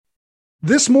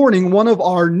This morning, one of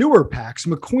our newer packs,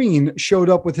 McQueen, showed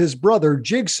up with his brother,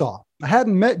 Jigsaw. I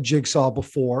hadn't met Jigsaw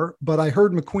before, but I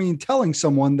heard McQueen telling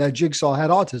someone that Jigsaw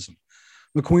had autism.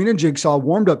 McQueen and Jigsaw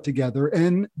warmed up together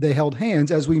and they held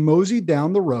hands as we moseyed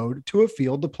down the road to a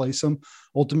field to play some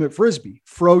ultimate frisbee.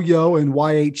 Froyo and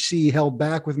YHC held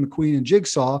back with McQueen and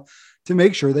Jigsaw to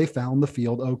make sure they found the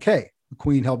field okay.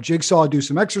 McQueen helped Jigsaw do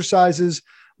some exercises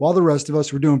while the rest of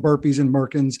us were doing burpees and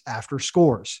merkins after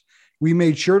scores. We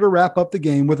made sure to wrap up the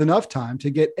game with enough time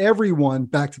to get everyone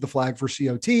back to the flag for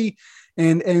COT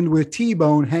and end with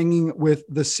T-Bone hanging with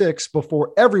the 6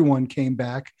 before everyone came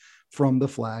back from the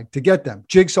flag to get them.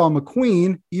 Jigsaw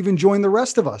McQueen even joined the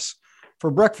rest of us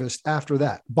for breakfast after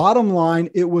that. Bottom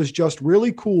line, it was just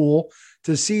really cool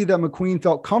to see that McQueen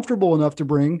felt comfortable enough to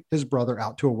bring his brother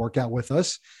out to a workout with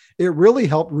us. It really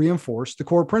helped reinforce the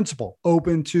core principle,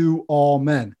 open to all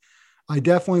men. I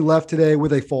definitely left today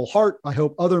with a full heart. I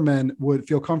hope other men would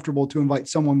feel comfortable to invite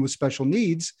someone with special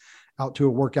needs out to a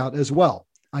workout as well.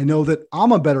 I know that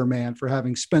I'm a better man for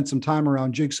having spent some time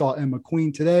around Jigsaw and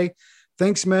McQueen today.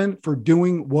 Thanks, men, for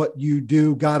doing what you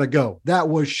do. Gotta go. That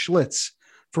was Schlitz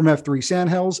from F3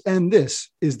 Sandhills, and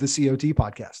this is the COT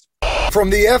Podcast. From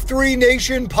the F3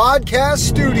 Nation Podcast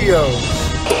Studios.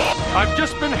 I've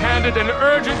just been handed an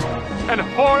urgent and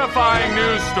horrifying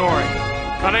news story,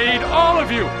 and I need all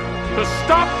of you to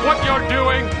stop what you're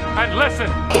doing and listen.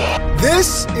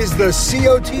 This is the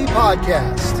COT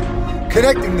Podcast,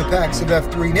 connecting the packs of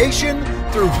F3 Nation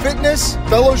through fitness,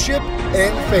 fellowship,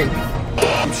 and faith.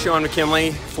 I'm Sean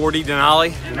McKinley, 40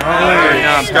 Denali.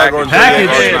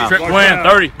 Package. Trip win,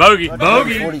 30.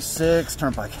 Bogey. 46,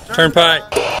 Turnpike.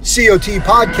 COT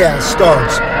Podcast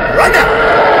starts right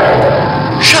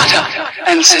now. Shut up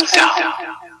and sit down.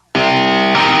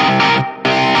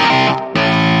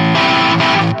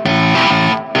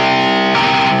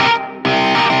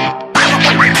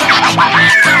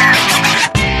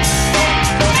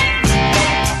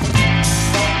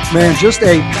 Man, just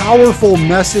a powerful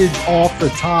message off the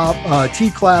top.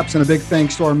 T-claps and a big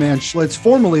thanks to our man Schlitz,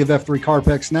 formerly of F3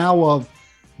 Carpex, now of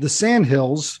the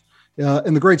Sandhills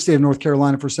in the great state of North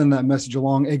Carolina, for sending that message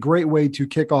along. A great way to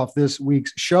kick off this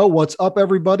week's show. What's up,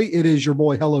 everybody? It is your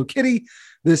boy, Hello Kitty.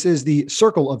 This is the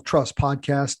Circle of Trust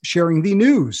podcast, sharing the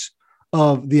news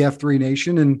of the F3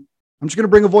 Nation. And I'm just going to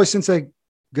bring a voice and say,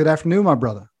 good afternoon, my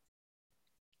brother.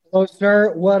 Hello,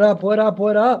 sir. What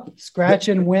up? Scratch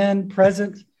and win,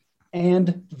 present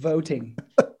and voting.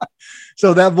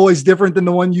 So that voice different than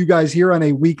the one you guys hear on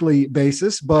a weekly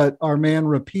basis, but our man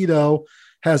Repeato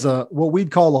has what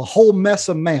we'd call a whole mess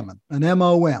of mammon, an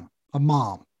MOM, a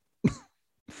mom.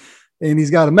 And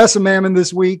he's got a mess of mammon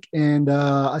this week. And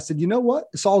I said, you know what?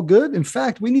 It's all good. In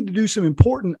fact, we need to do some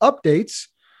important updates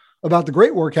about the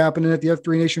great work happening at the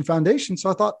F3 Nation Foundation. So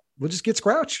I thought we'll just get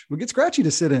Scratch. We'll get Scratchy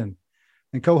to sit in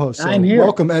and co-host. So I'm here.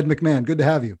 Welcome, Ed McMahon. Good to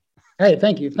have you. Hey,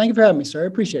 thank you. Thank you for having me, sir. I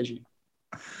appreciate you.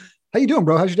 How you doing,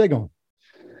 bro? How's your day going?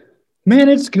 Man,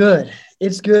 it's good.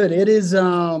 It's good. It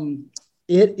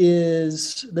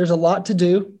is, there's a lot to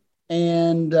do.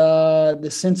 And the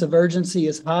sense of urgency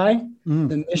is high.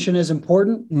 The mission is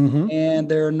important. And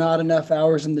there are not enough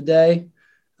hours in the day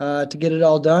to get it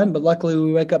all done. But luckily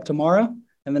we wake up tomorrow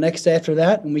and the next day after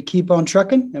that, and we keep on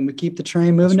trucking and we keep the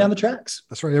train moving down the tracks.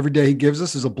 That's right. Every day he gives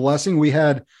us is a blessing. We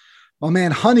had my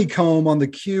man Honeycomb on the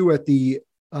queue at the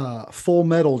Full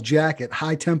Metal Jacket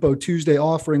High Tempo Tuesday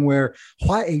offering, where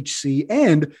YHC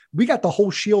and we got the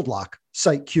whole Shield Lock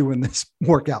site queue in this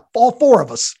workout. All four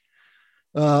of us.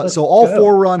 So all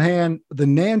four were on hand. The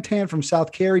Nantan from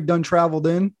South Cary done traveled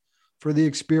in for the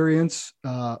experience.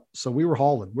 So we were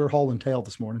hauling tail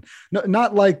this morning. No,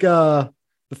 not like the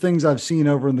things I've seen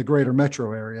over in the greater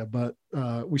metro area, but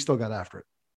we still got after it.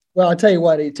 Well, I'll tell you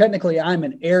what, technically I'm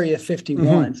an Area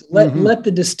 51. Let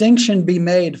the distinction be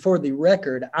made for the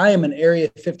record. I am an Area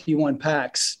 51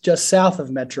 PAX just south of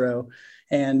Metro.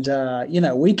 And,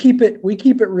 we keep it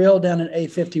real down in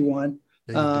A51.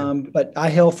 But I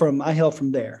hail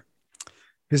from there.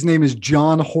 His name is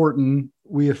John Horton.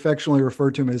 We affectionately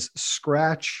refer to him as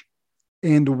Scratch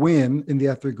and Win in the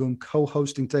F3 Gloom,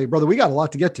 co-hosting today. Brother, we got a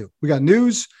lot to get to. We got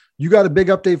news. You got a big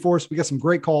update for us. We got some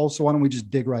great calls. So why don't we just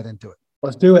dig right into it?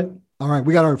 Let's do it. All right.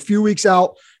 We got our few weeks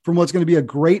out from what's going to be a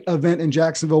great event in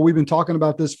Jacksonville. We've been talking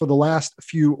about this for the last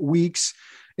few weeks.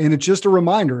 And it's just a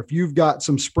reminder, if you've got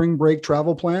some spring break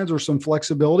travel plans or some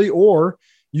flexibility, or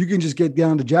you can just get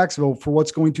down to Jacksonville for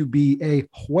what's going to be a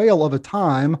whale of a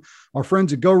time. Our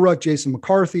friends at Go Ruck, Jason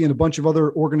McCarthy, and a bunch of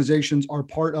other organizations are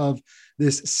part of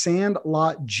this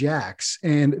Sandlot Jacks,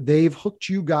 and they've hooked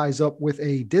you guys up with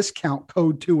a discount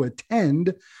code to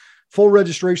attend Full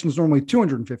registration is normally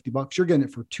 $250. You're getting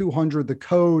it for $200. The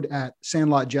code at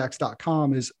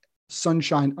sandlotjacks.com is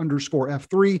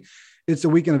sunshine_F3. It's the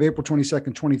weekend of April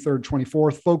 22nd, 23rd,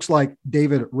 24th. Folks like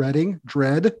David Redding,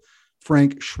 Dread,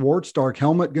 Frank Schwartz, Dark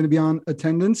Helmet, going to be on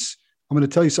attendance. I'm going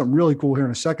to tell you something really cool here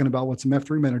in a second about what some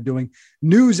F3 men are doing.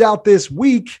 News out this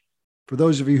week, for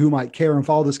those of you who might care and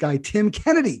follow this guy, Tim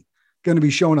Kennedy, going to be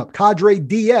showing up. Cadre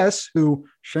DS, who,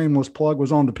 shameless plug,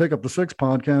 was on the Pick Up the Six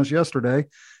podcast yesterday,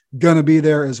 going to be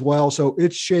there as well. So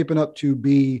it's shaping up to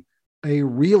be a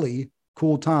really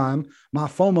cool time. My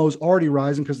FOMO's already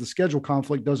rising because the schedule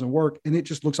conflict doesn't work, and it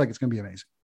just looks like it's going to be amazing.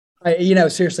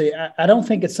 Seriously, I don't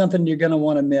think it's something you're going to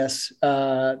want to miss.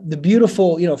 The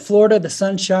beautiful, Florida, the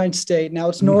Sunshine State. Now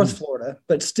it's North Florida,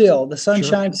 but still the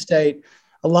Sunshine State.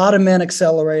 A lot of men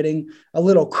accelerating, a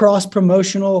little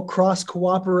cross-promotional,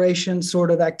 cross-cooperation sort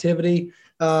of activity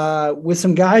with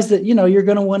some guys that, you're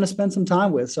going to want to spend some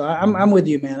time with. So I'm with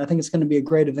you, man. I think it's going to be a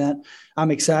great event.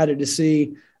 I'm excited to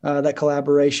see that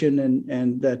collaboration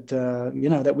and that,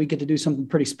 that we get to do something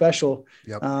pretty special.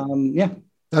 Yep.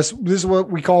 This is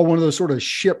what we call one of those sort of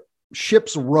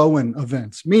ships rowing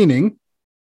events, meaning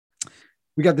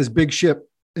we got this big ship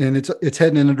and it's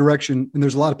heading in a direction and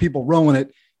there's a lot of people rowing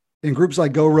it, and groups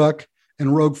like Go Ruck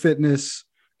and Rogue Fitness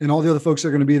and all the other folks that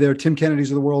are going to be there, Tim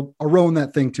Kennedy's of the world, are rowing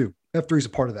that thing too. F3 is a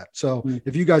part of that. So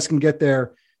if you guys can get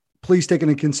there, please take it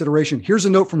into consideration. Here's a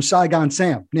note from Saigon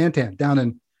Sam Nantan down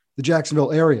in the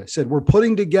Jacksonville area. Said, we're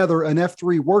putting together an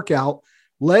F3 workout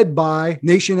led by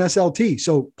Nation SLT.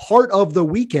 So part of the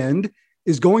weekend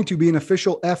is going to be an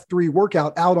official F3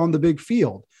 workout out on the big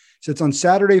field. So it's on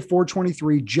Saturday,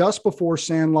 4/23, just before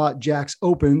Sandlot Jacks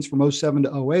opens from 07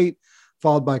 to 08,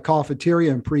 followed by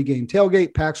cafeteria and pregame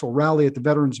tailgate. Packs will rally at the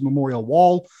Veterans Memorial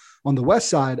Wall on the west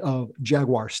side of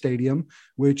Jaguar Stadium,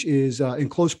 which is in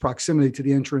close proximity to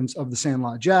the entrance of the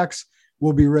Sandlot Jacks.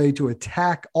 We'll be ready to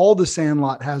attack all the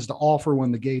Sandlot has to offer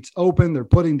when the gates open. They're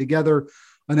putting together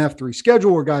an F3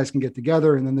 schedule where guys can get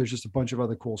together. And then there's just a bunch of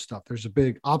other cool stuff. There's a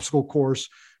big obstacle course.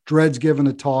 Dread's giving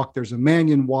a talk. There's a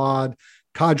Manion WAD.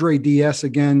 Cadre DS,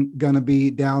 again, going to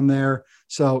be down there.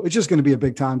 So it's just going to be a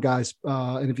big time, guys.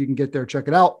 And if you can get there, check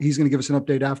it out. He's going to give us an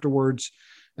update afterwards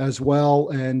as well.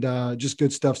 And just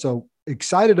good stuff. So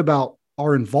excited about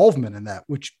our involvement in that,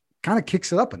 which kind of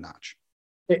kicks it up a notch.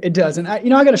 It does. And I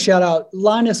got to shout out,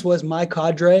 Linus was my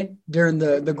cadre during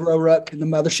the Grow Ruck and the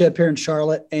mothership here in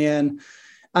Charlotte. And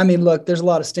I mean, look, there's a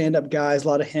lot of stand-up guys, a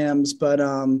lot of hymns, but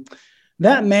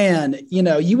that man,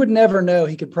 you would never know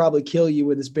he could probably kill you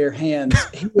with his bare hands.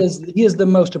 He is the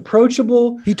most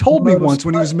approachable. He told me once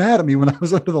when he was mad at me when I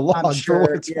was under the log. I'm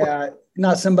sure,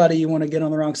 not somebody you want to get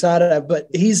on the wrong side of, but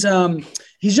he's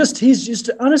just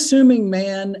an unassuming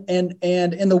man, and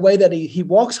in the way that he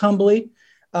walks humbly,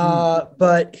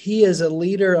 but he is a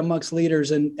leader amongst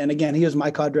leaders, and again, he was my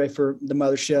cadre for the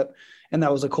mothership, and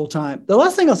that was a cool time. The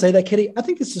last thing I'll say, that Kitty, I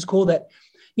think this is cool that,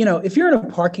 if you're in a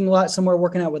parking lot somewhere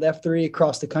working out with F3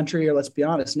 across the country, or let's be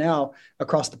honest now,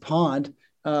 across the pond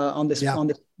on this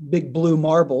big blue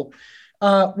marble,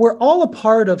 we're all a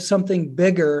part of something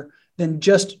bigger than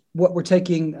just what we're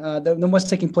taking, than what's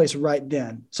taking place right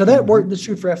then. So that word is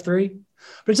true for F3,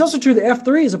 but it's also true that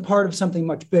F3 is a part of something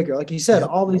much bigger. Like you said,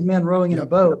 all these men rowing in a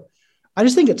boat. I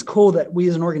just think it's cool that we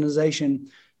as an organization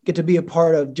get to be a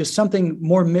part of just something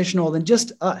more missional than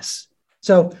just us.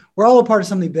 So we're all a part of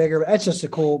something bigger. That's just a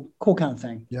cool kind of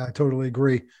thing. Yeah, I totally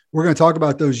agree. We're going to talk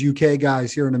about those UK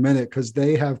guys here in a minute because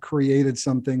they have created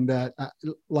something that,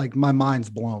 like, my mind's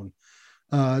blown.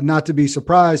 Not to be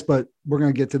surprised, but we're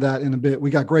going to get to that in a bit. We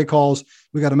got great calls.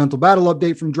 We got a mental battle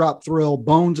update from Drop Thrill.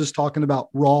 Bones is talking about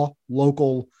raw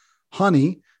local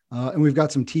honey, and we've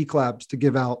got some T-claps to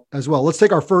give out as well. Let's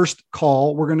take our first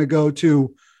call. We're going to go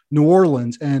to New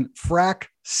Orleans, and Frack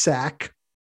Sack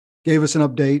gave us an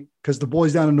update because the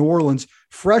boys down in New Orleans,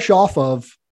 fresh off of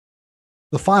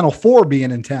the Final Four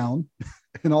being in town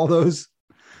and all those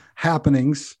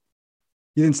happenings.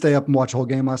 You didn't stay up and watch the whole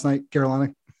game last night,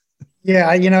 Carolina?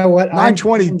 Yeah, you know what?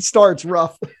 9:20 starts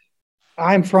rough.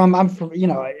 I'm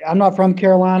not from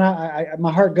Carolina.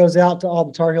 My heart goes out to all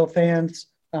the Tar Heel fans.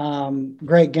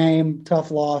 Great game,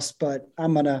 tough loss, but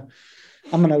I'm gonna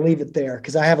leave it there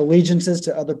because I have allegiances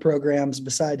to other programs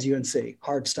besides UNC.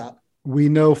 Hard stop. We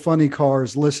know Funny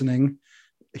Cars listening.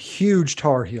 A huge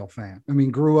Tar Heel fan. I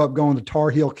mean, grew up going to Tar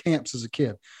Heel camps as a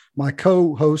kid. My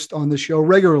co-host on the show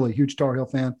regularly, huge Tar Heel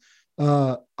fan.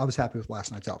 I was happy with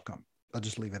last night's outcome. I'll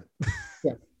just leave it.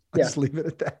 Just leave it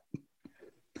at that.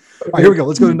 All right, here we go.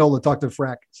 Let's go to Nola, talk to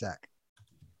Frack Sack.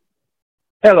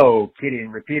 Hello, Kitty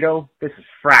and Repeato. This is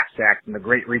Frack Sack from the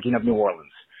great region of New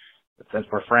Orleans. But since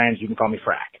we're friends, you can call me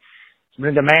Frack. It's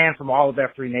been a demand from all of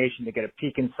F3 Nation to get a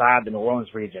peek inside the New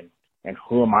Orleans region, and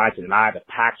who am I to deny the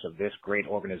PAX of this great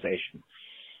organization?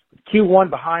 With Q1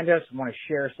 behind us, I want to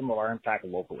share some of our impact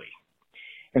locally.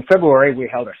 In February, we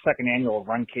held our second annual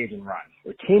Run Cajun Run,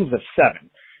 where teams of 7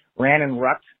 ran and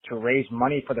rucked to raise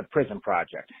money for the Prison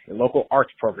Project, a local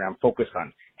arts program focused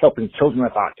on helping children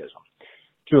with autism.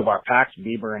 2 of our PACs,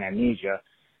 Bieber and Amnesia,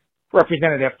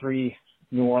 represented F3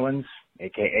 New Orleans,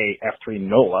 aka F3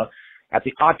 NOLA, at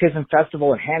the Autism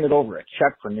Festival and handed over a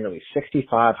check for nearly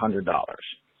 $6,500.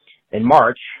 In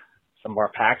March, some of our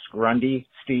PACs, Grundy,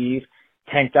 Steve,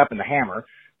 Tanked Up, and the Hammer,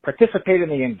 participated in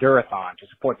the Endurathon to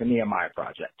support the Nehemiah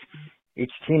Project.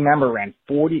 Each team member ran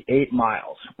 48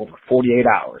 miles over 48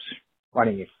 hours,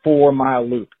 running a 4-mile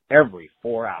loop every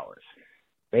 4 hours.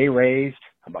 They raised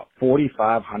about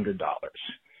 $4,500.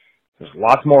 There's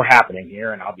lots more happening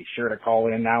here, and I'll be sure to call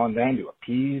in now and then to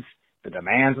appease the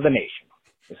demands of the nation.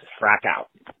 This is Frack out.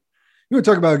 You want to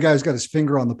talk about a guy who's got his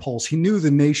finger on the pulse. He knew the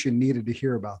nation needed to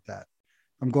hear about that.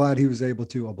 I'm glad he was able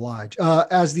to oblige.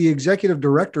 As the executive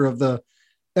director of the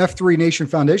F3 Nation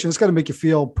Foundation, it's got to make you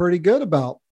feel pretty good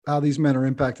about how these men are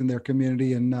impacting their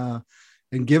community and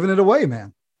giving it away,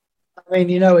 man. I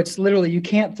mean, it's literally, you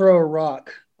can't throw a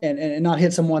rock and not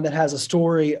hit someone that has a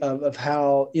story of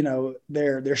how,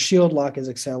 their shield lock is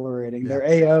accelerating, their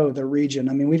AO, their region.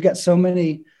 I mean, we've got so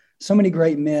many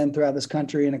great men throughout this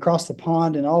country and across the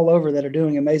pond and all over that are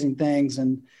doing amazing things.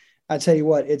 And I tell you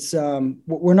what, it's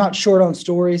we're not short on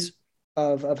stories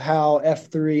of how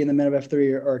F3 and the men of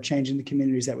F3 are changing the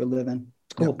communities that we live in.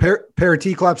 Cool. Yeah, pair of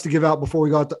T-claps to give out before we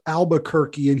go out to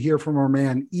Albuquerque and hear from our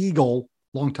man Eagle,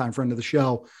 longtime friend of the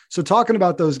show. So talking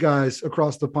about those guys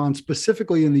across the pond,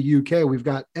 specifically in the UK, we've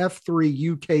got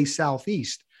F3 UK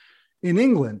Southeast. In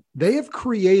England, they have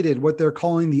created what they're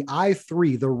calling the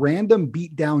I3, the Random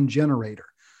Beatdown Generator.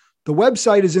 The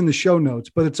website is in the show notes,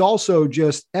 but it's also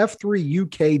just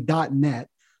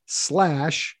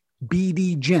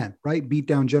f3uk.net/BDGen, right?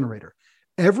 Beatdown Generator.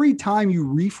 Every time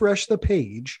you refresh the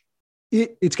page,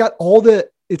 it's got the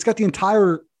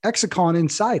entire Exicon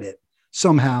inside it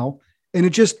somehow. And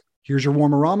it just, here's your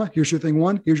Warmorama, here's your thing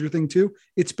 1, here's your thing 2.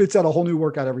 It spits out a whole new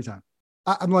workout every time.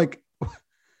 I'm like,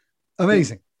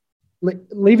 amazing.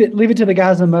 Leave it to the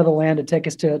guys on Motherland to take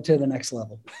us to the next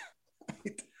level.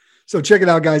 So check it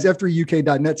out, guys.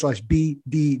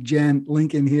 f3uk.net/BDGen,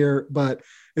 link in here. But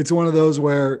it's one of those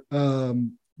where,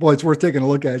 it's worth taking a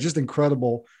look at. It's just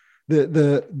incredible.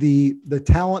 The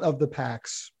talent of the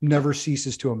PACs never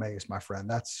ceases to amaze, my friend.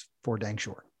 That's for dang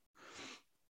sure.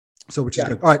 So, which is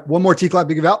good. All right, one more T-clap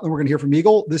to give out, and then we're going to hear from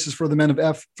Eagle. This is for the men of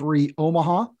F3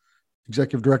 Omaha,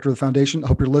 executive director of the foundation. I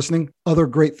hope you're listening. Other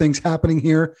great things happening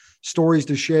here, stories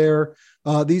to share.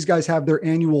 These guys have their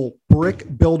annual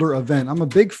Brick Builder event. I'm a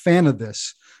big fan of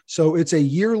this. So it's a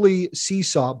yearly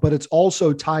seesaw, but it's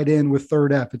also tied in with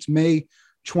Third F. It's May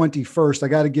 21st. I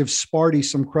got to give Sparty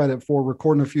some credit for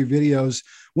recording a few videos.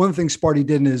 One of the things Sparty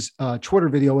did in his Twitter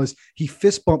video was he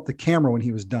fist bumped the camera when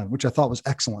he was done, which I thought was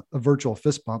excellent. A virtual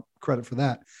fist bump. Credit for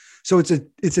that. So it's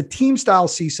a team style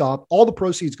seesaw. All the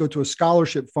proceeds go to a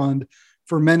scholarship fund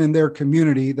for men in their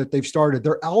community that they've started.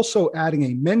 They're also adding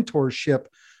a mentorship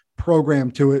program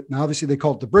to it. Now, obviously they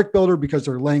call it the Brick Builder because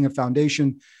they're laying a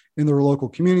foundation in their local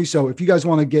community. So if you guys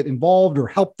want to get involved or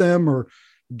help them or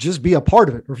just be a part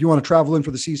of it, or if you want to travel in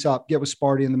for the CSOP, get with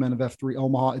Sparty and the men of F3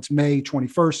 Omaha. It's May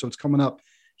 21st. So it's coming up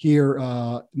here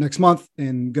next month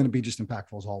and going to be just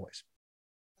impactful as always.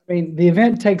 I mean, the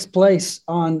event takes place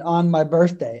on my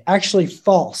birthday. Actually,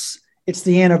 false. It's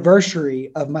the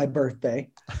anniversary of my birthday,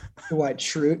 the White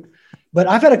Shroot. But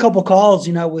I've had a couple calls,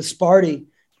 with Sparty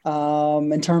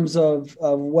in terms of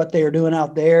what they are doing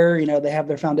out there. They have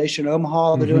their foundation in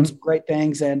Omaha. They're doing some great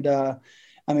things. And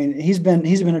I mean, he's been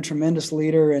a tremendous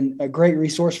leader and a great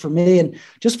resource for me. And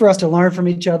just for us to learn from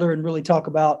each other and really talk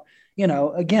about,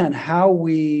 again, how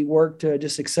we work to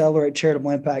just accelerate charitable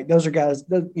impact. Those guys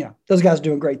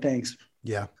doing great things.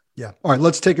 Yeah. Yeah. All right.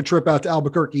 Let's take a trip out to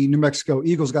Albuquerque, New Mexico.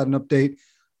 Eagles got an update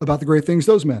about the great things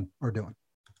those men are doing.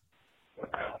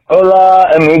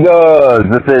 Hola, amigos.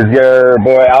 This is your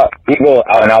boy Eagle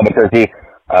out in Albuquerque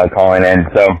calling in.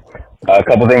 So a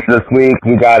couple things this week.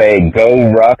 We got a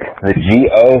Go Ruck, the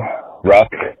GO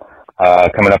Ruck,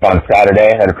 coming up on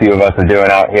Saturday that a few of us are doing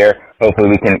out here. Hopefully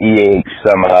we can EH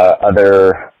some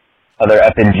other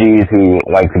FNGs who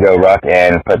like to go ruck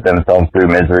and put themselves through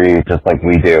misery just like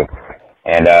we do.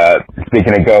 And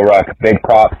speaking of Go Ruck, big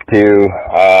props to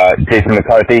Jason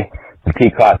McCarthy. A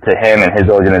T-class to him and his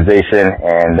organization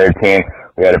and their team.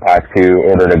 We had a PAX who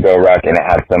ordered a Go Ruck and it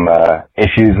had some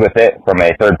issues with it from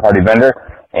a third-party vendor.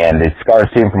 And the Scars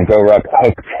team from Go Ruck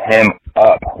hooked him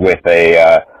up with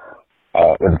a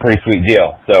was a pretty sweet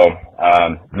deal. So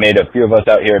made a few of us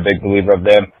out here a big believer of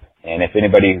them. And if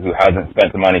anybody who hasn't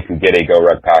spent the money to get a Go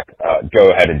Ruck pack,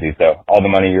 go ahead and do so. All the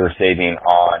money you're saving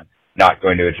on not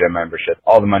going to a gym membership,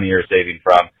 all the money you're saving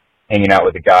from hanging out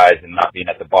with the guys and not being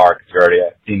at the bar because you're already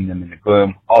seeing them in the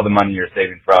gloom, all the money you're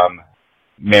saving from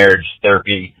marriage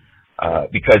therapy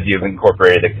because you've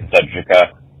incorporated the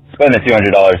Concentrica. Spend the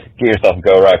 $200, get yourself a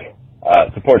Go Ruck,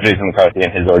 support Jason McCarthy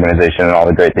and his organization and all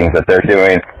the great things that they're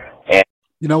doing. And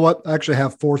you know what? I actually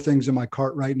have 4 things in my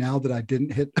cart right now that I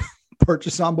didn't hit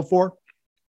purchase on before.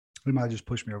 You might just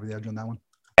push me over the edge on that one.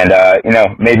 And,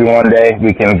 maybe one day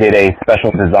we can get a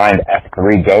special designed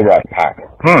F3 Go Ruck pack.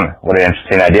 What an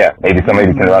interesting idea. Maybe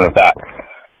somebody can run with that.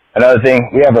 Another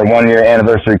thing, we have our 1-year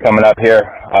anniversary coming up here.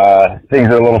 Things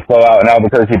are a little slow out in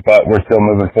Albuquerque, but we're still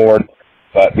moving forward.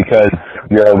 But because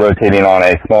we are rotating on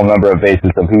a small number of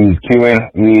bases of who's queuing,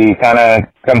 we kind of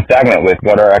come stagnant with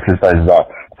what our exercises are.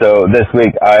 So this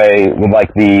week, I would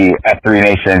like the F3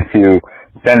 Nation to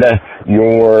send us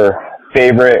your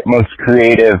favorite, most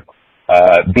creative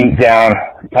beat down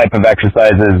type of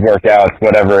exercises, workouts,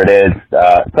 whatever it is,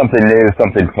 something new,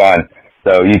 something fun.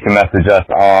 So you can message us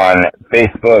on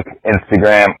Facebook,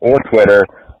 Instagram, or Twitter.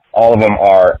 All of them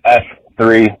are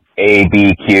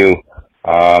F3ABQ.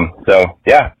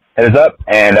 Hit us up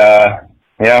and,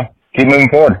 keep moving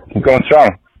forward. Keep going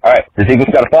strong. All right. This Eagle's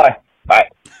got to fly. Bye.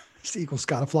 This Eagle's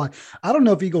got to fly. I don't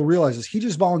know if Eagle realizes he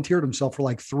just volunteered himself for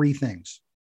like 3 things.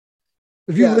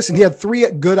 If you listen, he had 3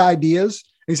 good ideas.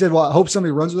 He said, well, I hope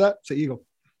somebody runs with that. Say, Eagle,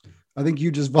 I think you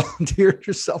just volunteered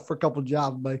yourself for a couple of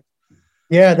jobs, buddy.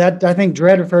 Yeah, that I think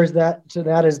Dredd refers to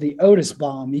that as the Otis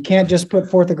bomb. You can't just put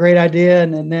forth a great idea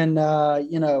and then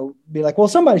be like, well,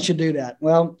 somebody should do that.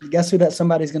 Well, guess who that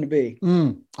somebody's going to be?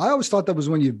 I always thought that was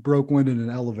when you broke wind in an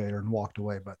elevator and walked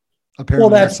away, but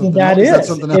apparently that's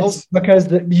something else.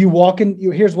 Because you walk in.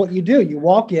 Here's what you do: you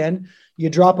walk in, you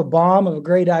drop a bomb of a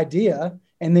great idea,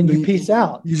 and then you peace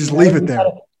out. You just leave it there.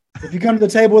 If you come to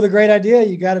the table with a great idea,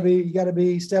 you got to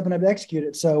be stepping up to execute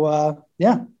it. So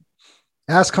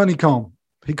Ask Honeycomb.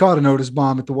 He caught an Otis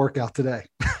bomb at the workout today.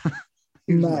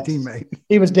 He was my teammate.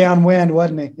 He was downwind,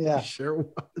 wasn't he? Yeah, he sure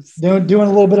was. Doing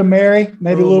a little bit of Mary,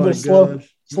 maybe a little bit of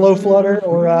slow flutter,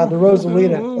 or the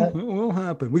Rosalita. It will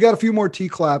happen. We got a few more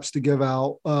T-claps to give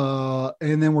out,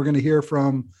 and then we're going to hear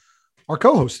from our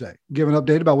co-host today, give an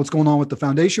update about what's going on with the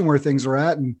foundation, where things are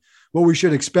at, and what we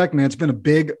should expect, man. It's been a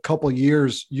big couple of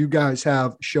years. You guys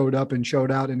have showed up and showed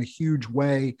out in a huge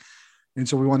way. And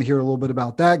so we want to hear a little bit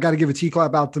about that. Got to give a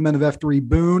T-clap out to the men of F3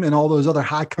 Boone and all those other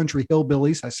high country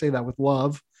hillbillies. I say that with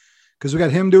love because we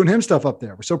got him doing him stuff up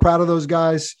there. We're so proud of those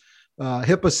guys.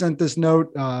 HIPAA sent this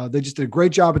note. They just did a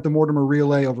great job at the Mortimer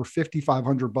Relay, over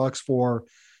 $5,500 for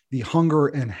the hunger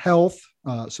and health.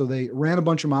 So they ran a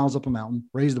bunch of miles up a mountain,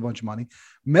 raised a bunch of money.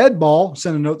 Medball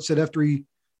sent a note that said F3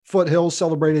 Foothills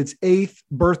celebrated its 8th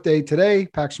birthday today.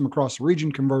 Packs from across the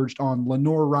region converged on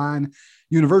Lenore-Rhine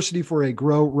University for a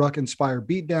Grow Ruck Inspire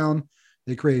beatdown.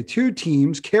 They created 2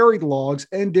 teams, carried logs,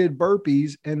 and did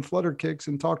burpees and flutter kicks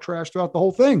and talked trash throughout the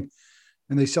whole thing.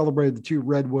 And they celebrated the 2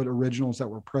 Redwood originals that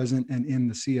were present and in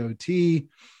the COT.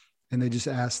 And they just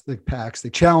asked the packs,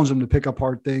 they challenged them to pick up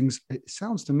hard things. It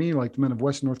sounds to me like the men of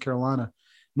Western North Carolina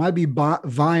might be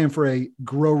vying for a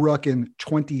Grow Ruck in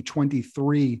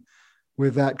 2023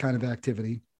 with that kind of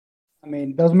activity. I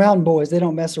mean, those mountain boys, they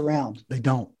don't mess around. They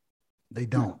don't.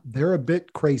 No. They're a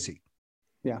bit crazy.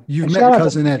 Yeah. You've met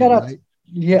Cousin Eddie, right?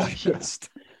 Yeah.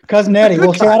 Cousin Eddie.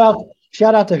 Well,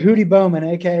 shout out to Hootie Bowman,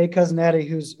 aka Cousin Eddie,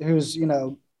 who's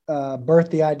birthed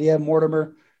the idea of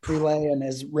Mortimer Relay and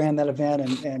has ran that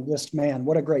event and just, man,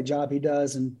 what a great job he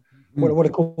does, and what a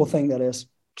cool thing that is.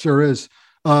 Sure is.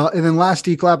 And then last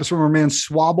T-clap is from our man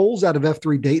Swabbles out of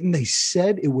F3 Dayton. They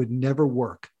said it would never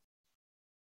work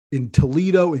in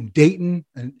Toledo and Dayton,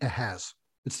 and it has.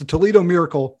 It's the Toledo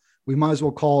miracle. We might as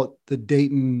well call it the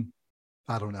Dayton,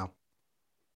 I don't know.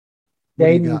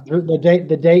 Dayton,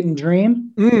 the Dayton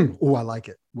Dream. Oh, I like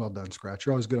it. Well done, Scratch.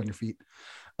 You're always good on your feet.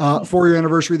 4-year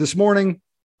anniversary this morning.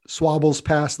 Swabbles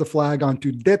passed the flag on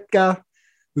to Ditka,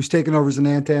 who's taken over as an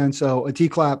Antan. So a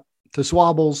T-clap to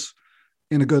Swabbles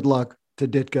and a good luck to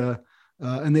Ditka.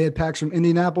 And they had packs from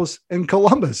Indianapolis and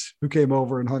Columbus who came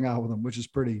over and hung out with them, which is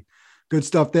pretty good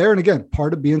stuff there. And again,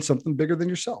 part of being something bigger than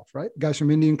yourself, right? Guys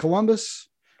from Indy and Columbus,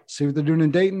 see what they're doing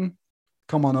in Dayton.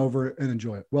 Come on over and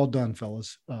enjoy it. Well done,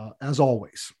 fellas. As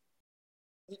always.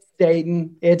 It's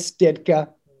Dayton. It's Ditka.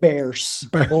 Bears.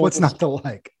 What's not to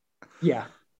like? Yeah.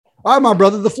 All right, my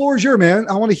brother, the floor is yours, man.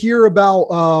 I want to hear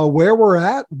about where we're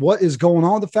at, what is going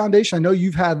on with the foundation. I know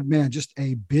you've had, man, just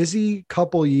a busy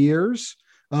couple years.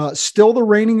 Still the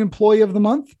reigning employee of the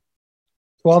month?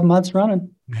 12 months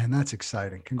running. Man, that's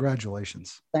exciting.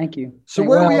 Congratulations. Thank you. So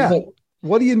where are we at?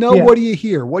 What do you know? Yeah. What do you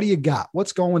hear? What do you got?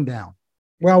 What's going down?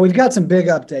 Well, we've got some big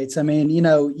updates. I mean,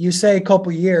 you say a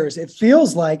couple years, it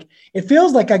feels like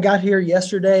I got here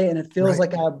yesterday, and it feels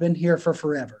like I've been here for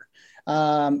forever.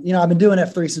 I've been doing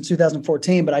F3 since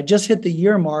 2014, but I just hit the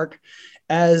year mark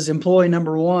as employee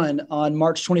number 1 on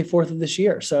March 24th of this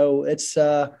year. So it's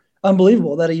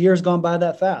unbelievable that a year's gone by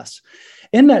that fast.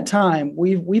 In that time,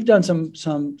 we've done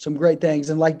some great things.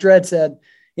 And like Dredd said,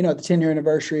 at the 10-year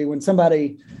anniversary, when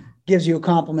somebody gives you a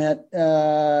compliment,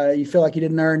 you feel like you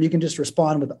didn't earn, you can just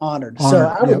respond with honored. So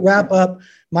I would wrap up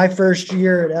my first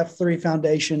year at F3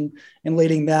 Foundation and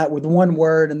leading that with one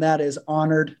word, and that is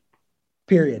honored,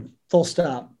 period, full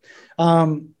stop.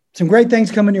 Some great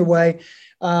things coming your way.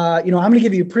 I'm going to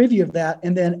give you a preview of that.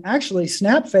 And then actually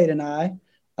Snapfade and I,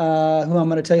 who I'm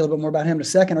going to tell you a little bit more about him in a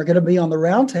second, are going to be on the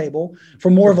roundtable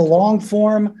for more of a long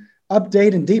form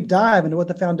update and deep dive into what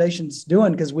the foundation's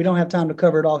doing, because we don't have time to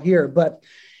cover it all here. But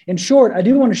in short, I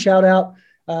do want to shout out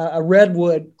a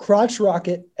Redwood crotch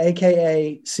rocket,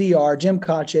 AKA CR, Jim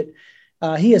Cotchett.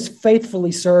 He has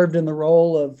faithfully served in the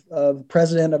role of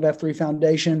president of F3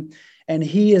 Foundation, and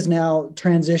he is now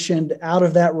transitioned out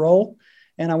of that role.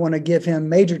 And I want to give him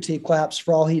major T claps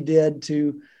for all he did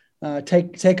to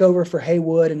take over for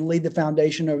Haywood and lead the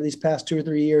foundation over these past 2 or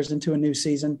 3 years into a new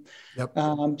season. Yep.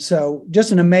 So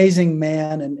just an amazing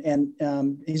man,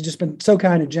 and he's just been so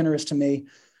kind and generous to me.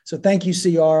 So thank you,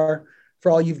 CR,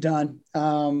 for all you've done.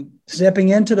 Stepping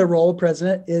into the role of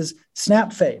president is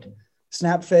Snapfade.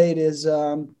 Snapfade is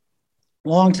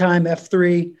longtime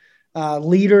F3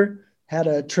 leader, had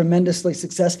a tremendously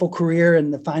successful career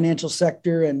in the financial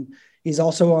sector, and he's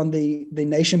also on the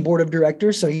Nation Board of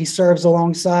Directors. So he serves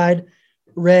alongside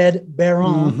Red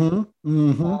Baron,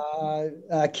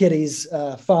 Kitty's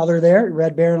father there,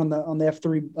 Red Baron on the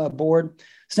F3 board.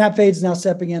 Snapfade's now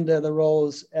stepping into the role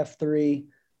as F3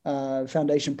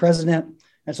 Foundation president.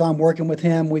 And so I'm working with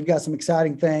him. We've got some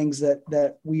exciting things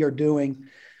that we are doing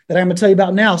that I'm going to tell you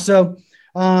about now. So,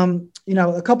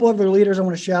 a couple other leaders I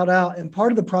want to shout out. And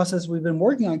part of the process we've been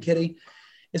working on, Kitty,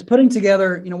 is putting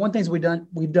together, one thing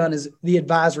we've done is the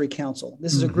advisory council.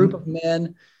 This is a group of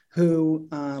men who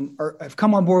have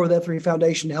come on board with F3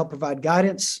 Foundation to help provide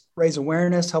guidance, raise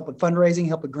awareness, help with fundraising,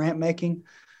 help with grant making.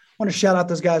 I want to shout out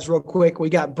those guys real quick.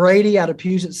 We got Brady out of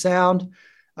Puget Sound.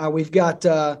 We've got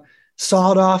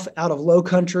Sawed Off out of Low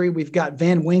Country. We've got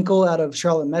Van Winkle out of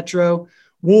Charlotte Metro,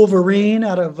 Wolverine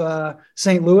out of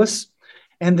St. Louis.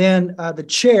 And then the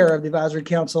chair of the advisory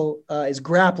council is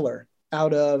Grappler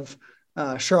out of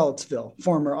Charlottesville,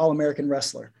 former All-American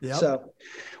wrestler. Yep. So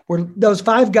those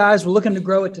 5 guys, we're looking to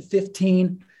grow it to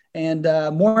 15, and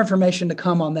more information to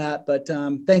come on that. But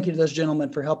thank you to those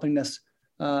gentlemen for helping us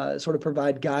sort of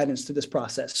provide guidance to this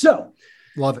process. So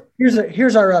love it.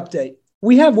 Here's our update.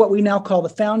 We have what we now call the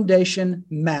Foundation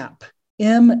Map,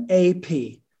 MAP,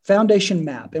 Foundation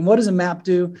Map. And what does a map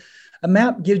do? A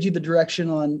map gives you the direction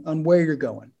on where you're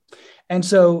going. And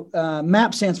so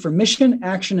MAP stands for Mission,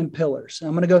 Action, and Pillars. And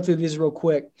I'm going to go through these real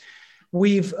quick.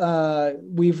 We've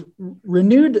renewed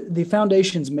the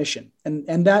foundation's mission,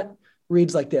 and that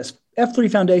reads like this.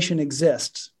 F3 Foundation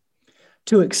exists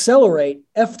to accelerate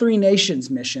F3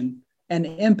 Nation's mission and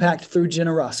impact through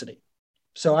generosity.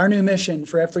 So our new mission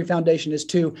for F3 Foundation is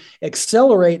to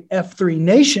accelerate F3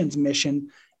 Nation's mission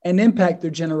and impact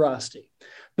through generosity.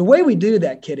 The way we do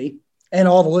that, Kitty, and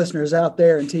all the listeners out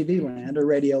there in TV land or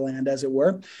radio land, as it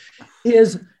were,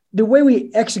 is the way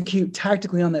we execute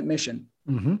tactically on that mission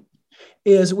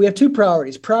is we have 2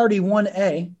 priorities. Priority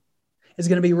 1A is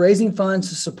going to be raising funds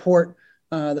to support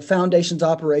the foundation's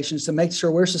operations to make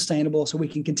sure we're sustainable so we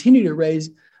can continue to raise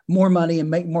more money and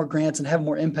make more grants and have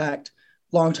more impact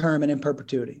long-term and in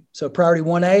perpetuity. So priority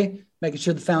 1A, making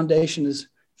sure the foundation is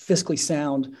fiscally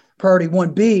sound. Priority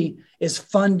 1B is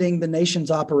funding the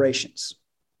nation's operations.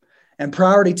 And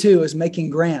priority 2 is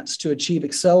making grants to achieve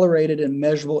accelerated and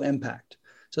measurable impact.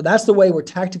 So that's the way we're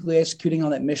tactically executing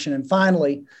on that mission. And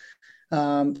finally,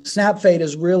 Snapfade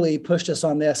has really pushed us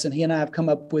on this, and he and I have come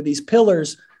up with these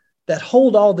pillars that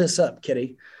hold all this up,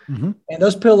 Kitty. And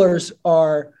those pillars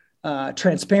are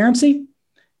transparency.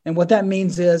 And what that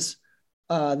means is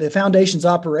the foundation's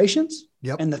operations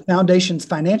and the foundation's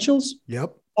financials,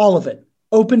 all of it,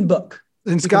 open book.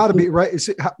 And it's got to be right.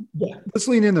 Let's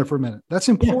lean in there for a minute. That's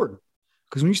important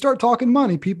because when you start talking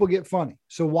money, people get funny.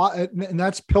 So why? And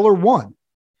that's pillar 1.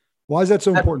 Why is that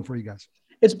so important for you guys?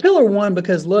 It's pillar 1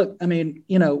 because look, I mean,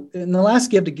 in the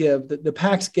last Give to Give, the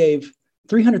PACs gave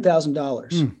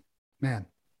 $300,000. Man,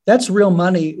 that's real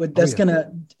money. That's going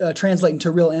to translate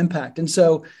into real impact. And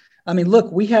so, I mean,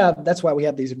 look, that's why we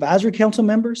have these advisory council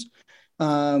members.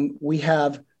 We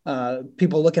have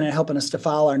people looking at helping us to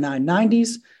file our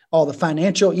 990s, all the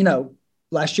financial,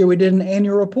 last year we did an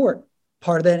annual report.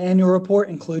 Part of that annual report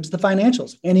includes the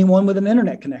financials. Anyone with an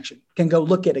internet connection can go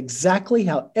look at exactly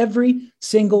how every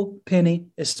single penny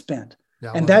is spent.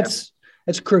 Yeah, and that's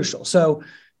crucial. So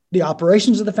the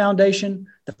operations of the foundation,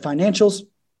 the financials,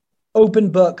 open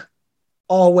book,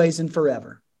 always and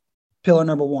forever. Pillar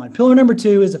number one. Pillar number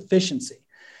two is efficiency.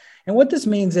 And what this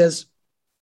means is,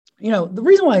 the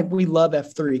reason why we love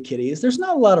F3, Kitty, is there's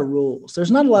not a lot of rules.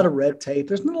 There's not a lot of red tape.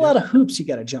 There's not a lot of hoops you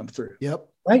got to jump through. Yep.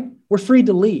 Right? We're free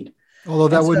to lead. Although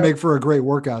that would make for a great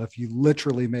workout if you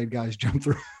literally made guys jump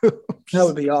through hoops. That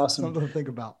would be awesome. Something to think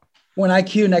about. When I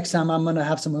queue next time, I'm going to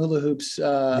have some hula hoops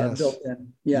built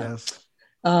in. Yeah. Yes.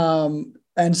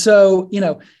 And so,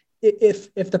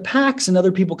 if the PACs and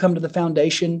other people come to the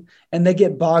foundation and they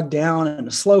get bogged down in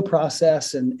a slow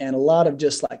process and a lot of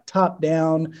just like top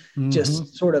down,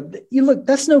 just sort of,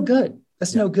 that's no good.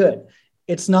 That's no good.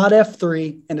 It's not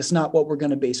F3 and it's not what we're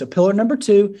going to be. So pillar number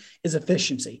two is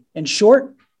efficiency. In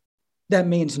short, that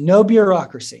means no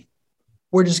bureaucracy.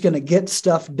 We're just going to get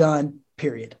stuff done,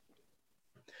 period.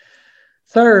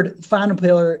 Third, final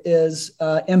pillar is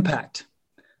impact.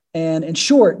 And in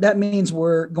short, that means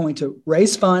we're going to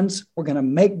raise funds, we're going to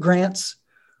make grants,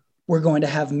 we're going to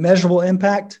have measurable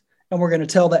impact, and we're going to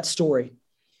tell that story,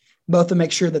 both to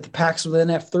make sure that the PACs within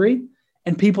F3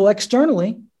 and people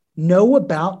externally know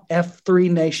about F3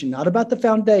 Nation, not about the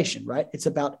foundation, right? It's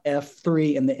about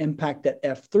F3 and the impact that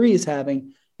F3 is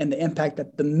having and the impact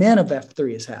that the men of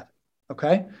F3 is having,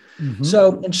 okay?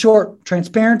 So in short,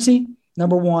 transparency,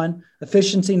 number one,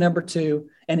 efficiency, number two,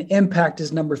 and impact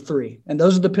is number three. And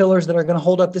those are the pillars that are going to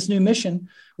hold up this new mission,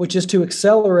 which is to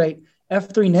accelerate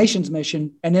F3 Nation's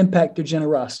mission and impact through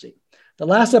generosity. The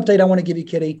last update I want to give you,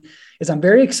 Kitty, is I'm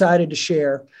very excited to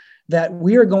share that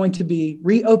we are going to be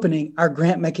reopening our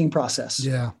grant making process. This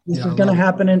is going to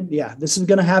happen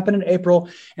in April.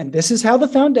 And this is how the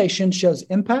foundation shows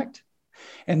impact.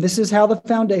 And this is how the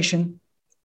foundation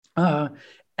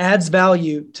adds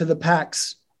value to the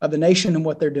PACs of the nation and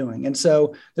what they're doing. And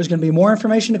so there's going to be more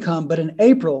information to come, but in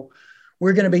April,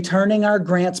 we're going to be turning our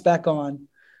grants back on.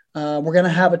 We're going to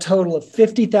have a total of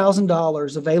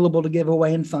 $50,000 available to give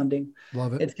away in funding.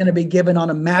 Love it. It's going to be given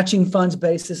on a matching funds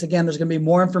basis. Again, there's going to be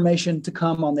more information to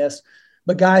come on this,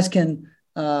 but guys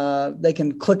they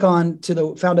can click on to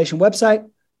the foundation website.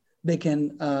 They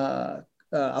can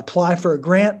apply for a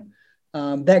grant.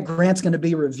 That grant's going to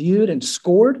be reviewed and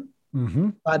scored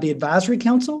by the advisory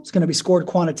council. It's going to be scored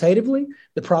quantitatively.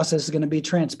 The process is going to be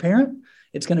transparent.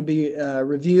 It's going to be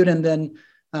reviewed. And then,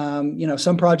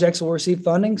 some projects will receive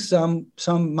funding. Some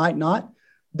might not.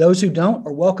 Those who don't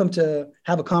are welcome to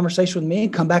have a conversation with me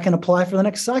and come back and apply for the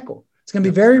next cycle. It's going to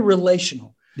be very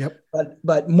relational. Yep.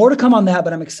 But more to come on that.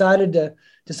 But I'm excited to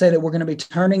say that we're going to be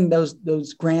turning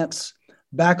those grants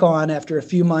back on after a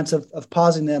few months of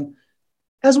pausing them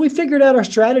as we figured out our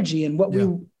strategy and what we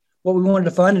wanted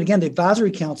to fund. And again, the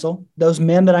advisory council, those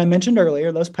men that I mentioned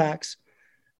earlier, those PACs,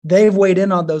 they've weighed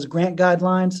in on those grant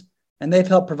guidelines and they've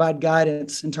helped provide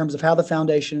guidance in terms of how the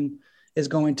foundation is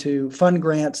going to fund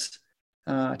grants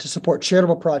to support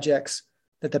charitable projects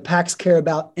that the PACs care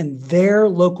about in their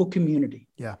local community.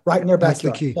 Yeah. Right in their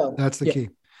backyard. That's the key. That's the key.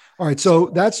 All right. So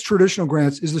that's traditional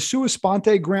grants. Is the Sua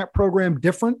Sponte grant program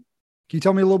different? Can you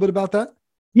tell me a little bit about that?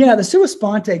 Yeah, the Sua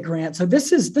Sponte grant. So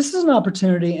this is an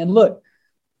opportunity. And look,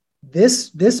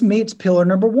 this meets pillar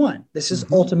number one. This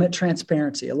is ultimate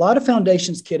transparency. A lot of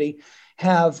foundations, Kitty,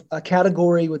 have a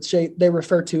category which they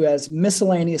refer to as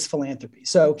miscellaneous philanthropy.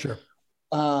 So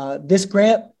this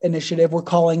grant initiative we're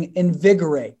calling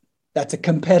Invigorate. That's a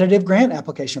competitive grant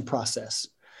application process.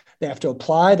 They have to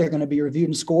apply. They're going to be reviewed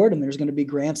and scored, and there's going to be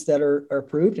grants that are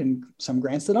approved and some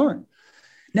grants that aren't.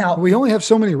 Now, we only have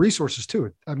so many resources to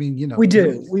it. I mean, we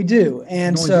do.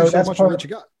 And so that's part of what you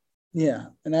got. Yeah.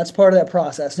 And that's part of that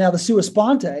process. Now the Sua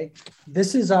Sponte,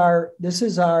 this is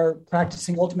our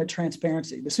practicing ultimate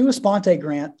transparency. The Sua Sponte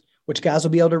grant, which guys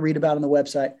will be able to read about on the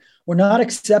website. We're not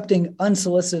accepting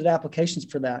unsolicited applications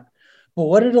for that. But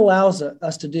what it allows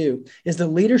us to do is the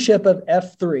leadership of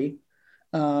F3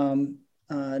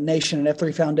 Nation and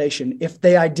F3 Foundation, if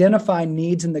they identify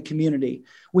needs in the community,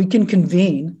 we can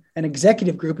convene an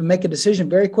executive group and make a decision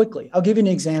very quickly. I'll give you an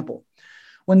example.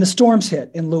 When the storms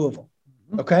hit in Louisville,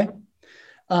 okay,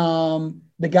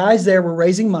 the guys there were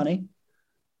raising money,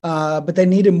 but they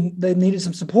needed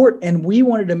some support, and we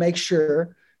wanted to make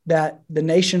sure that the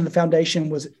nation and the foundation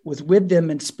was with them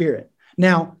in spirit.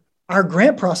 Now, our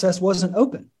grant process wasn't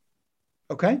open,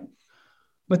 okay?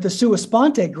 But the Sua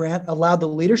Sponte grant allowed the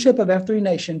leadership of F3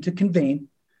 Nation to convene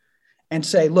and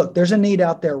say, look, there's a need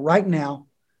out there right now.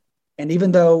 And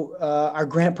even though our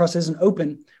grant process isn't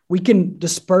open, we can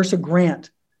disperse a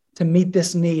grant to meet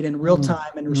this need in real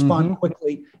time and respond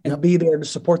quickly and be there to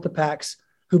support the PACs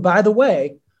who, by the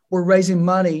way, were raising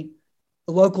money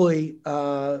locally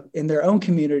in their own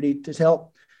community to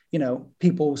help,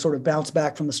 people sort of bounce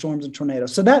back from the storms and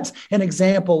tornadoes. So that's an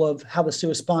example of how the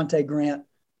Sua Sponte grant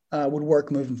would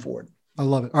work moving forward. I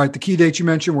love it. All right. The key dates you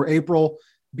mentioned were April.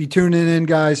 Be tuning in,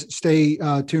 guys. Stay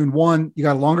tuned. One, you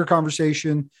got a longer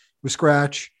conversation with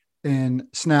Scratch and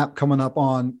Snap coming up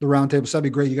on the roundtable. So that'd be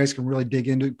great. You guys can really dig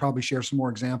into it, probably share some more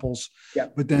examples. Yeah.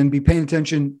 But then be paying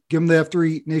attention. Give them the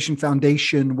F3 Nation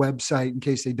Foundation website in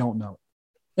case they don't know.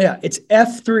 Yeah, it's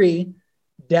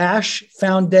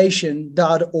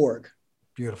f3-foundation.org.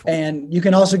 Beautiful. And you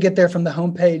can also get there from the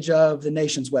homepage of the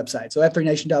Nation's website. So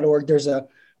f3nation.org, there's a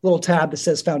little tab that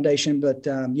says foundation, but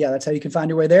that's how you can find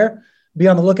your way there. Be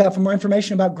on the lookout for more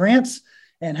information about grants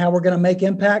and how we're going to make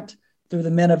impact through the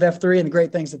men of F3 and the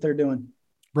great things that they're doing.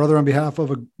 Brother, on behalf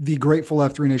of the grateful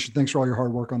F3 Nation, thanks for all your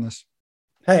hard work on this.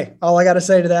 Hey, all I got to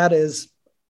say to that is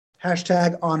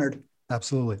 #honored.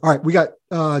 Absolutely. All right. We got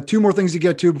 2 more things to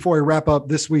get to before we wrap up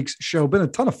this week's show. Been a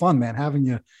ton of fun, man, having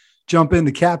you jump in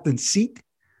the captain's seat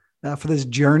for this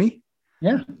journey.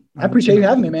 Yeah. I appreciate you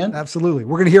having me, man. Absolutely.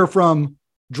 We're going to hear from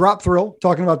Drop Thrill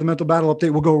talking about the mental battle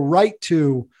update. We'll go right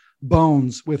to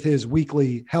Bones with his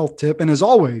weekly health tip. And as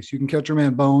always, you can catch your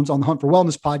man Bones on the Hunt for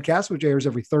Wellness podcast, which airs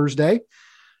every Thursday.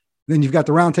 Then you've got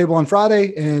the roundtable on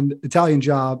Friday and Italian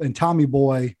Job and Tommy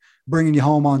Boy bringing you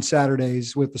home on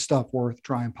Saturdays with the Stuff Worth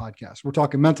Trying podcast. We're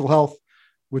talking mental health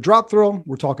with Drop Thrill.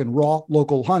 We're talking raw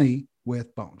local honey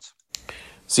with Bones.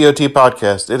 COT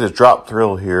podcast. It is Drop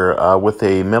Thrill here with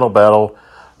a mental battle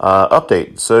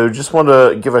update. So just want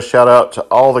to give a shout out to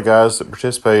all the guys that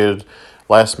participated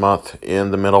last month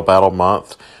in the mental battle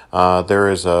month. There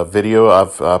is a video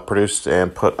I've produced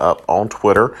and put up on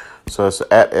Twitter. So it's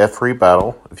at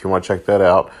F3Battle if you want to check that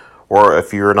out. Or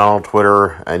if you're not on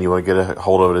Twitter and you want to get a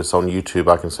hold of it, it's on YouTube.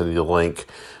 I can send you the link.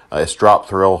 It's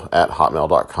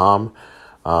dropthrill@hotmail.com.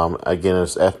 Again,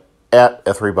 it's at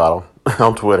F3Battle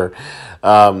on Twitter.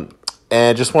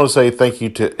 And just want to say thank you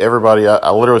to everybody.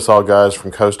 I literally saw guys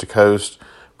from coast to coast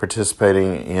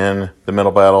participating in the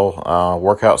mental battle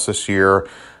workouts this year,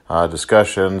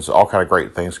 discussions, all kind of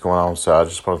great things going on. So I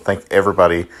just want to thank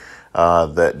everybody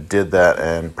that did that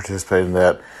and participated in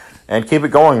that. And keep it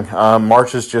going.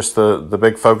 March is just the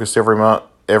big focus every month,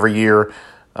 every year,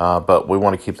 but we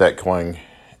want to keep that going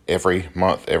every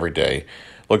month, every day.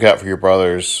 Look out for your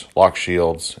brothers, lock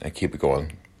shields, and keep it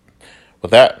going.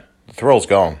 With that, the thrill's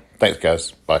gone. Thanks,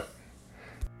 guys. Bye.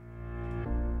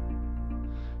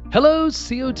 Hello,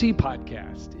 COT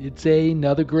Podcast. It's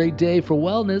another great day for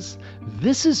wellness.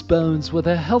 This is Bones with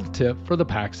a health tip for the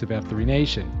PACs of F3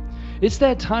 Nation. It's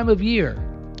that time of year.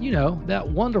 You know, that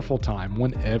wonderful time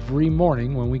when every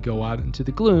morning when we go out into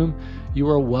the gloom, you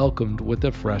are welcomed with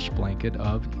a fresh blanket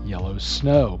of yellow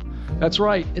snow. That's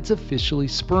right, it's officially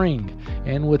spring,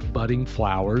 and with budding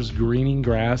flowers, greening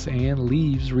grass, and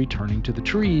leaves returning to the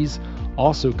trees,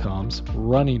 also comes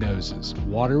runny noses,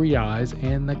 watery eyes,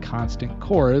 and the constant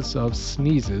chorus of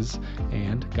sneezes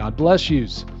and God bless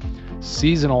yous.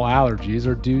 Seasonal allergies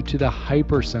are due to the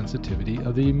hypersensitivity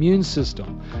of the immune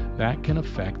system that can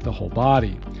affect the whole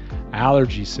body.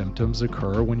 Allergy symptoms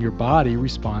occur when your body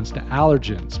responds to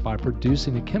allergens by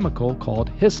producing a chemical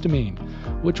called histamine,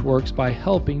 which works by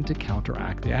helping to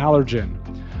counteract the allergen.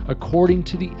 According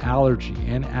to the Allergy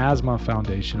and Asthma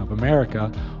Foundation of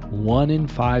America, 1 in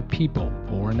 5 people,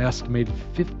 or an estimated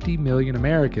 50 million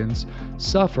Americans,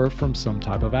 suffer from some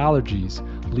type of allergies,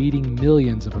 leading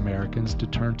millions of Americans to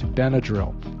turn to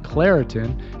Benadryl,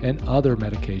 Claritin, and other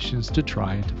medications to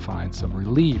try and to find some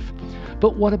relief.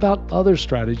 But what about other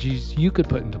strategies you could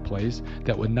put into place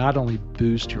that would not only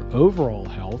boost your overall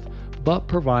health, but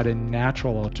provide a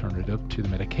natural alternative to the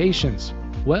medications?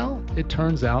 Well, it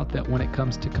turns out that when it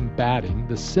comes to combating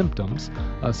the symptoms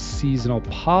of seasonal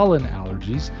pollen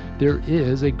allergies, there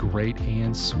is a great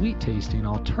and sweet-tasting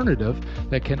alternative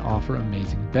that can offer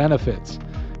amazing benefits.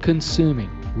 Consuming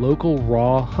local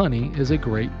raw honey is a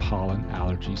great pollen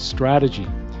allergy strategy.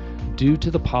 Due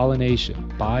to the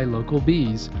pollination by local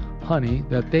bees, honey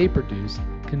that they produce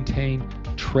contain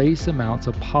trace amounts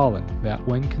of pollen that,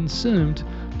 when consumed,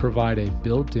 provide a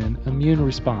built-in immune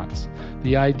response.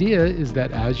 The idea is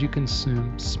that as you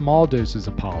consume small doses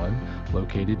of pollen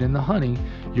located in the honey,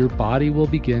 your body will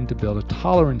begin to build a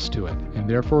tolerance to it and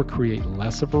therefore create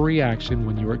less of a reaction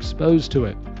when you are exposed to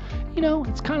it. You know,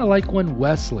 it's kind of like when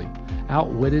Wesley,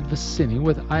 outwitted Vicini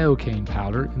with iocane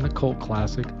powder in the cult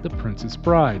classic The Princess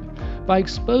Bride. By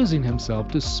exposing himself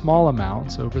to small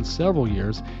amounts over several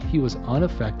years, he was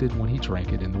unaffected when he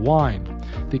drank it in the wine.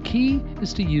 The key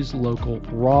is to use local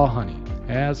raw honey,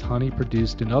 as honey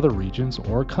produced in other regions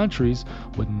or countries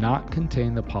would not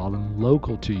contain the pollen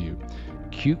local to you.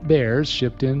 Cute bears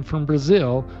shipped in from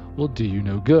Brazil will do you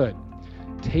no good.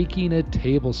 Taking a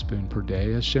tablespoon per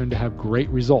day has shown to have great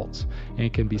results, and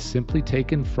it can be simply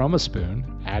taken from a spoon,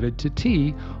 added to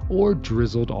tea, or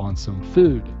drizzled on some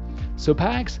food. So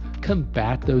PAX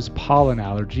combat those pollen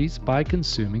allergies by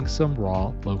consuming some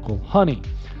raw local honey.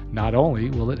 Not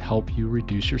only will it help you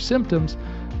reduce your symptoms,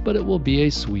 but it will be a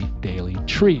sweet daily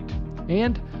treat.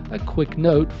 And a quick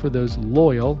note for those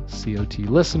loyal COT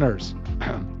listeners.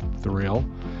 Thrill.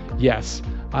 Yes,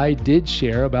 I did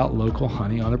share about local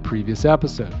honey on a previous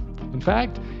episode. In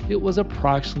fact, it was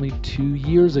approximately 2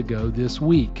 years ago this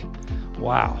week.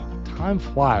 Wow, time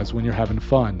flies when you're having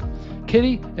fun.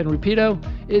 Kitty and Repeato,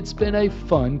 it's been a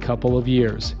fun couple of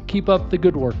years. Keep up the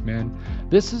good work, man.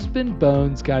 This has been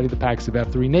Bones guiding the PAX of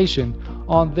F3 Nation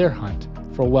on their hunt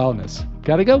for wellness.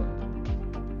 Gotta go.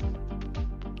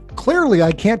 Clearly,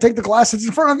 I can't take the glasses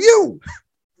in front of you.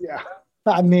 Yeah.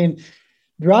 I mean,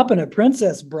 dropping a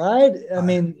Princess Bride,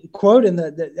 quote in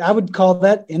I would call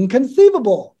that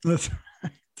inconceivable. That's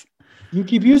right. You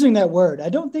keep using that word. I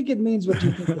don't think it means what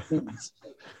you think it means.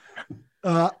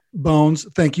 Bones,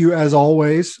 thank you as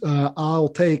always. I'll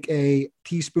take a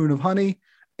teaspoon of honey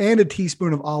and a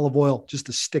teaspoon of olive oil just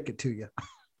to stick it to you,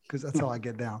 because that's how I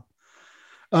get down.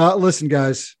 Listen,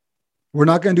 guys, we're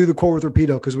not going to do the quote with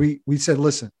Repeato because we said,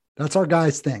 listen, that's our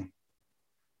guy's thing.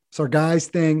 It's our guy's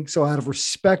thing. So out of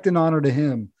respect and honor to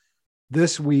him,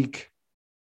 this week,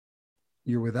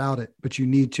 you're without it, but you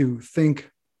need to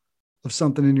think of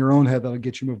something in your own head that'll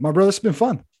get you moved. My brother, it's been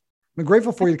fun. I'm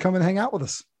grateful for you to come and hang out with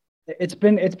us. It's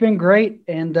been great.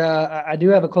 And I do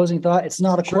have a closing thought. It's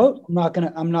not a quote.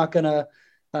 I'm not gonna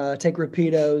take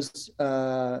Repeato's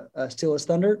steal his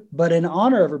thunder, but in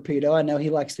honor of Repeato, I know he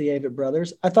likes the Avett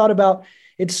brothers. I thought about,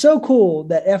 it's so cool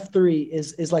that F3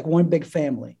 is like one big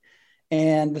family.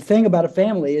 And the thing about a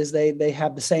family is they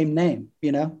have the same name,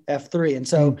 F3. And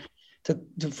so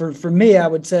for me, I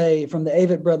would say from the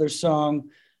Avett Brothers song,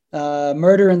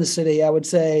 Murder in the City, I would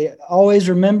say, always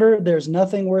remember there's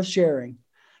nothing worth sharing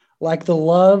like the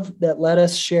love that let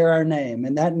us share our name.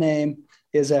 And that name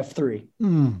is F3.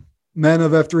 Men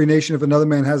of F3 Nation, if another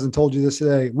man hasn't told you this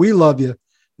today, we love you.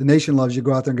 The nation loves you.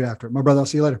 Go out there and get after it. My brother, I'll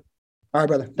see you later. All right,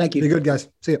 brother. Thank you. Be good, guys.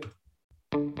 See you.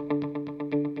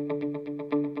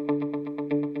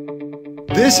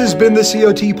 This has been the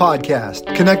COT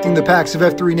Podcast, connecting the PAX of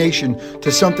F3 Nation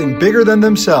to something bigger than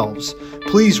themselves.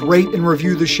 Please rate and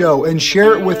review the show and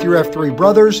share it with your F3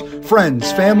 brothers,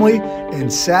 friends, family,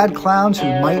 and sad clowns who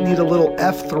might need a little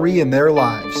F3 in their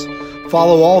lives.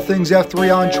 Follow all things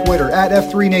F3 on Twitter at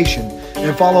F3 Nation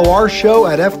and follow our show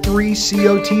at F3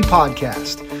 COT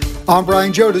Podcast. I'm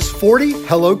Brian Jodas, 40,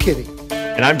 Hello Kitty.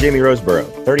 And I'm Jamie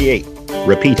Roseborough, 38,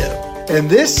 Repeato. And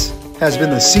this has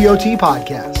been the COT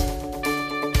Podcast.